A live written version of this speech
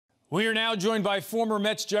We are now joined by former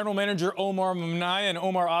Mets general manager Omar Minaya. And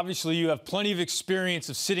Omar, obviously you have plenty of experience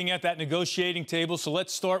of sitting at that negotiating table. So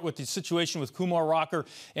let's start with the situation with Kumar Rocker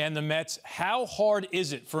and the Mets. How hard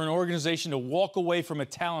is it for an organization to walk away from a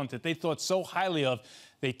talent that they thought so highly of?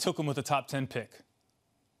 They took him with a top 10 pick.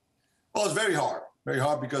 Well, it's very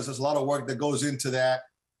hard because there's a lot of work that goes into that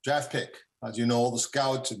draft pick. As you know, all the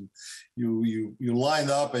scouts and you line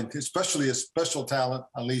up, and especially a special talent,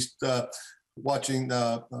 at least watching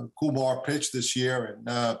Kumar pitch this year.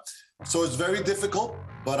 And so it's very difficult,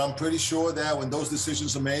 but I'm pretty sure that when those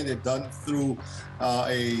decisions are made, they're done through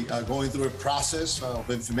going through a process of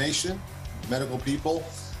information, medical people.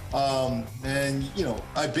 And, you know,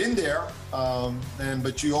 I've been there,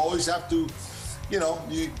 but you always have to, you know,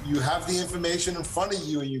 you have the information in front of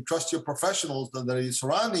you and you trust your professionals that are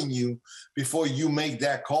surrounding you before you make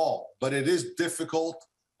that call. But it is difficult.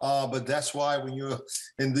 But that's why when you're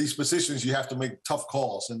in these positions, you have to make tough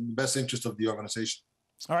calls in the best interest of the organization.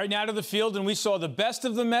 All right, now to the field, and we saw the best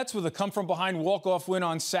of the Mets with a come-from-behind walk-off win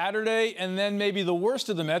on Saturday, and then maybe the worst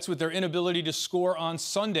of the Mets with their inability to score on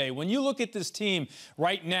Sunday. When you look at this team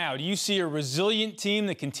right now, do you see a resilient team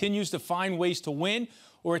that continues to find ways to win,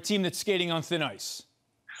 or a team that's skating on thin ice?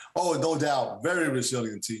 Oh, no doubt. Very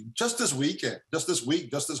resilient team. Just this weekend, just this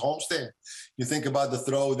homestand. You think about the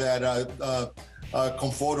throw that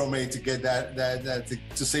Conforto made to get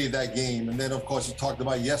to save that game. And then, of course, you talked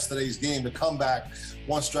about yesterday's game, the comeback,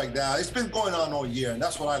 one strike down. It's been going on all year, and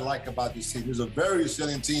that's what I like about this team. It's a very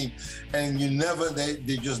resilient team, and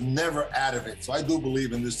they just never out of it. So I do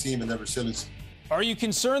believe in this team and their resiliency. Are you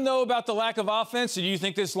concerned, though, about the lack of offense, or do you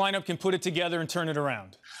think this lineup can put it together and turn it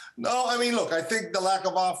around? No, I mean, look, I think the lack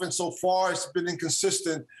of offense so far has been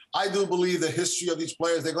inconsistent. I do believe the history of these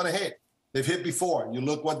players, they're going to hit. They've hit before. You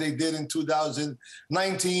look what they did in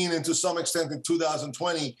 2019 and to some extent in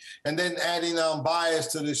 2020, and then adding bias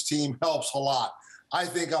to this team helps a lot. I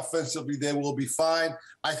think offensively they will be fine.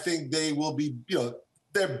 I think they will be, you know,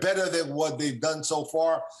 they're better than what they've done so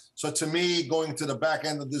far. So to me, going to the back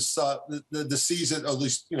end of this the season, or at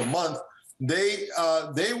least month, they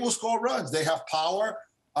will score runs. They have power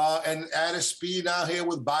and added speed out here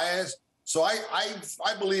with bias. So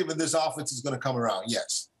I believe in this offense is going to come around.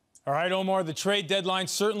 Yes. All right, Omar, the trade deadline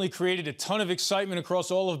certainly created a ton of excitement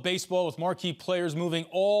across all of baseball with marquee players moving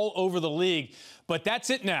all over the league. But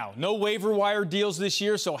that's it now. No waiver wire deals this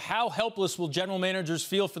year. So how helpless will general managers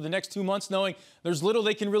feel for the next 2 months knowing there's little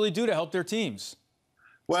they can really do to help their teams?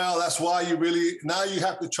 Well, that's why now you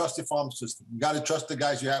have to trust the farm system. You got to trust the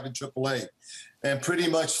guys you have in AAA. And pretty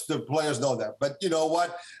much the players know that. But you know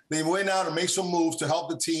what? They went out and made some moves to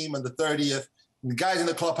help the team on the 30th. The guys in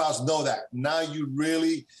the clubhouse know that. Now you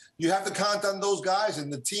have to count on those guys,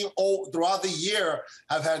 and the team throughout the year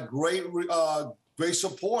have had great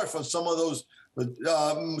support from some of those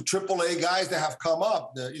AAA guys that have come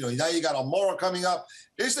up. Now you got Amora coming up.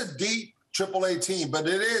 It's a deep AAA team, but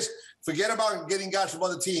forget about getting guys from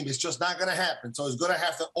other teams. It's just not going to happen. So it's going to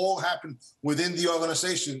have to all happen within the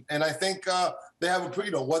organization. And I think they have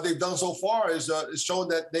what they've done so far is shown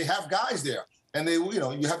that they have guys there. And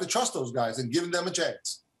you have to trust those guys and give them a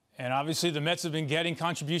chance. And obviously the Mets have been getting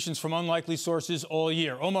contributions from unlikely sources all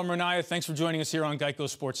year. Omar Minaya, thanks for joining us here on Geico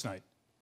Sports Night.